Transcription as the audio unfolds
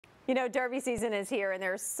You know, Derby season is here, and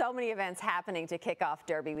there are so many events happening to kick off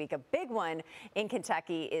Derby Week. A big one in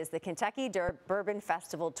Kentucky is the Kentucky Bourbon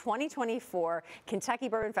Festival 2024 Kentucky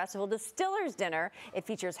Bourbon Festival Distillers Dinner. It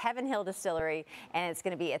features Heaven Hill Distillery, and it's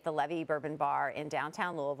going to be at the Levee Bourbon Bar in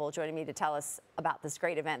downtown Louisville. Joining me to tell us about this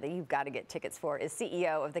great event that you've got to get tickets for is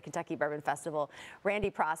CEO of the Kentucky Bourbon Festival, Randy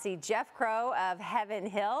Prossi, Jeff Crow of Heaven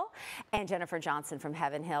Hill, and Jennifer Johnson from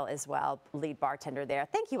Heaven Hill as well, lead bartender there.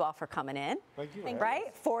 Thank you all for coming in. Thank you.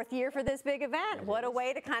 Right? Fourth year for this big event. What a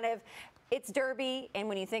way to kind of, it's Derby, and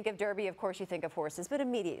when you think of Derby, of course you think of horses, but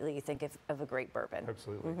immediately you think of a great bourbon.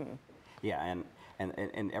 Absolutely. Mm-hmm. Yeah,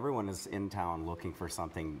 and everyone is in town looking for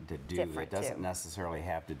something to do. Different, it doesn't too. necessarily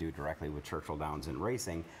have to do directly with Churchill Downs and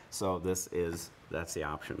racing, so that's the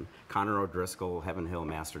option. Connor O'Driscoll, Heaven Hill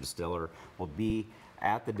Master Distiller, will be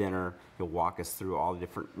at the dinner. He'll walk us through all the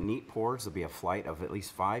different neat pours. There'll be a flight of at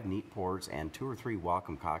least 5 neat pours and 2 or 3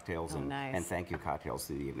 welcome cocktails and thank you cocktails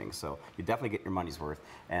through the evening. So you definitely get your money's worth.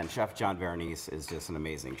 And Chef John Veronese is just an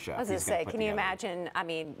amazing chef. I was going to say, can you imagine, I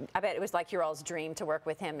mean, I bet it was like your all's dream to work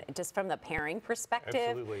with him just from the pairing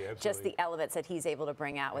perspective. Absolutely. Just the elements that he's able to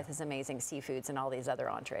bring out with his amazing seafoods and all these other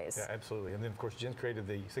entrees. Yeah, absolutely. And then, of course, Jen created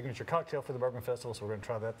the signature cocktail for the Bourbon Festival, so we're going to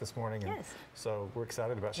try that this morning. And yes. So we're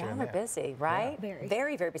excited about sharing Y'all that. are busy, right? Yeah.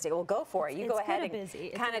 Very, very busy. Well, go for it. You go ahead and busy.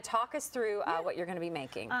 kind of talk us through what you're going to be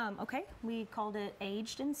making. Okay, we called it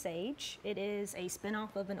Aged in Sage. It is a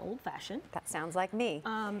spin-off of an old fashioned. That sounds like me.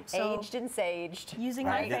 So Aged and saged. Using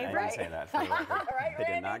my favorite. I didn't say that. For the record. Right,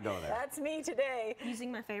 I did not go there. That's me today. Using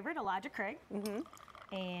my favorite, Elijah Craig.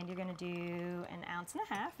 Mm-hmm. And you're going to do 1.5 ounces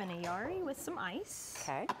in a Yari with some ice.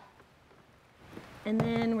 Okay. And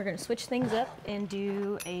then we're going to switch things up and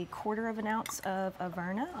do 1/4 ounce of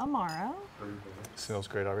Averna Amaro. Smells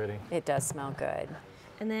great already. It does smell good.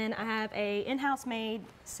 And then I have a in-house made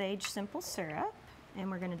sage simple syrup,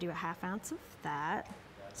 and we're going to do 1/2 ounce of that.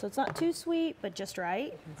 So it's not too sweet, but just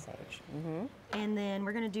right. And sage. Mm-hmm. And then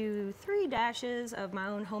we're going to do 3 dashes of my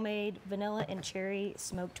own homemade vanilla and cherry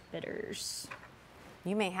smoked bitters.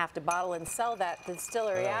 You may have to bottle and sell that at the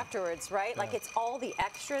distillery afterwards, right? Like it's all the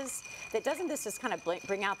extras. That doesn't this just kind of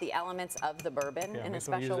bring out the elements of the bourbon in a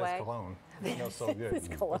special way? Use cologne. It smells so good. It's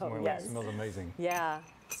cologne, yes. It smells amazing. Yeah.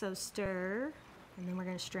 So stir, and then we're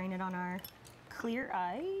going to strain it on our clear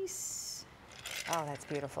ice. Oh, that's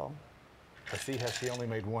beautiful. I see how she only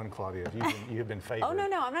made one, Claudia. You have been favored. Oh, no,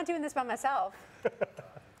 I'm not doing this by myself.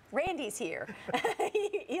 Randy's here.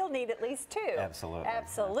 He'll need at least 2. Absolutely.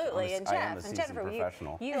 Absolutely. And I am Jeff a and seasoned Jennifer,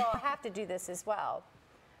 professional. you all have to do this as well,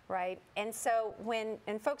 right? And so when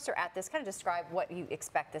folks are at this, kind of describe what you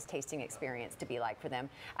expect this tasting experience to be like for them.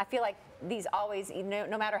 I feel like these always,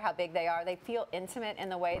 no matter how big they are, they feel intimate in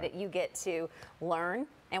the way that you get to learn.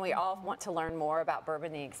 And we all want to learn more about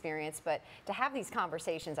bourbon, the experience, but to have these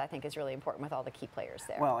conversations, I think, is really important with all the key players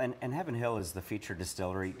there. Well, and Heaven Hill is the featured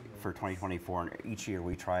distillery for 2024, and each year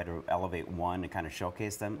we try to elevate one and kind of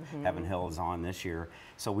showcase them. Mm-hmm. Heaven Hill is on this year,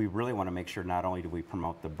 so we really want to make sure not only do we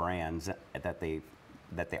promote the brands that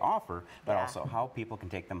they offer, but also how people can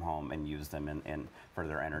take them home and use them in for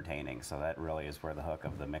their entertaining. So that really is where the hook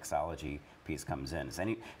of the mixology piece comes in.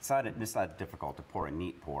 It's not difficult to pour a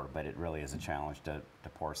neat pour, but it really is a challenge to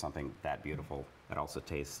pour something that beautiful that also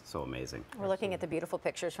tastes so amazing. We're looking at the beautiful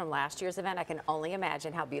pictures from last year's event. I can only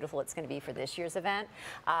imagine how beautiful it's going to be for this year's event.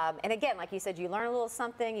 And again, like you said, you learn a little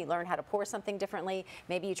something, you learn how to pour something differently,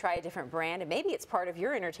 maybe you try a different brand, and maybe it's part of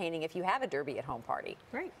your entertaining if you have a Derby at home party.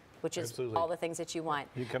 Right. Which is all the things that you want.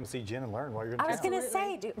 You come see Jen and learn while you're in town. I was going to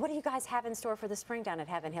say, what do you guys have in store for the spring down at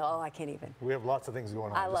Heaven Hill? Oh, I can't even. We have lots of things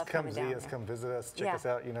going on. I love come coming see down us, there. come visit us, check us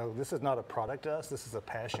out. You know, this is not a product to us. This is a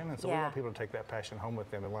passion, and so we want people to take that passion home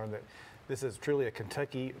with them and learn that this is truly a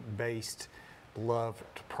Kentucky-based loved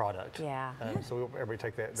product. Yeah. So we want everybody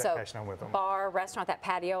take that passion home with them. Bar, restaurant, that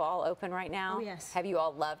patio all open right now? Oh, yes. Have you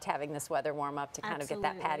all loved having this weather warm up to kind of get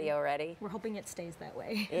that patio ready? We're hoping it stays that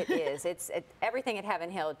way. It is. It's everything at Heaven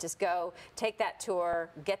Hill. Just go, take that tour,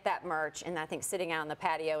 get that merch, and I think sitting out on the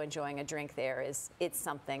patio enjoying a drink there it's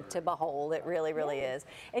something to behold. It really, really is.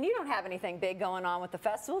 And you don't have anything big going on with the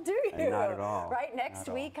festival, do you? Not at all. Right? Next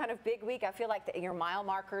week, kind of big week. I feel like your mile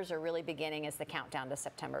markers are really beginning as the countdown to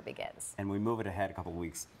September begins. And we move it ahead a couple of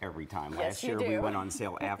weeks every time. Yes, Last year we went on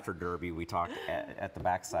sale after Derby. We talked at the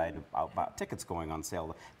backside about tickets going on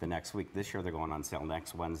sale the next week. This year they're going on sale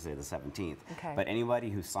next Wednesday, the 17th. Okay. But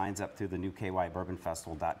anybody who signs up through the new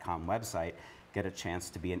kybourbonfestival.com website get a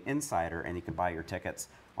chance to be an insider, and you can buy your tickets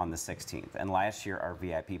on the 16th. And last year our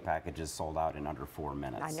VIP packages sold out in under 4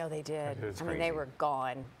 minutes. I know they did. It's I mean, crazy. they were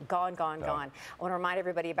gone. I want to remind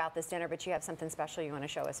everybody about this dinner, but you have something special you want to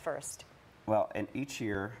show us first. Well, and each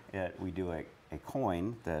year we do a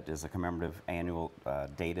coin that is a commemorative annual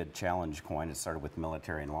dated challenge coin. It started with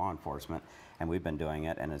military and law enforcement, and we've been doing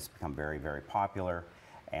it, and it's become very, very popular.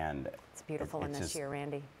 And it's beautiful in this year,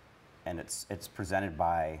 Randy. And it's presented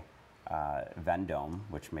by Vendome,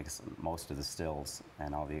 which makes most of the stills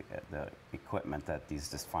and all the equipment that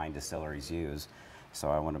these fine distilleries use. So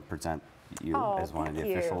I want to present you as one of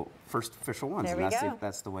the first official ones. There we go.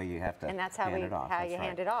 That's the way you have to and that's how hand it off. you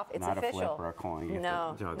hand it off. It's not official. Not a flip or a coin. You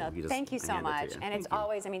no, thank you so much. And it's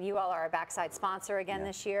always, I mean, you all are a backside sponsor again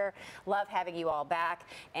this year. Love having you all back.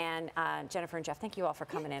 And Jennifer and Jeff, thank you all for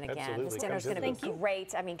coming in again. Absolutely. This dinner's going to be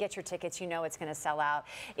great. I mean, get your tickets. You know it's going to sell out.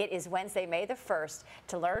 It is Wednesday, May the 1st.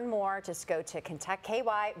 To learn more, just go to KY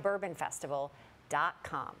Bourbon Festival.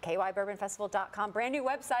 KYBourbonFestival.com. Brand new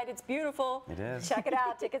website. It's beautiful. It is. Check it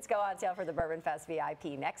out. Tickets go on sale for the Bourbon Fest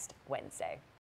VIP next Wednesday.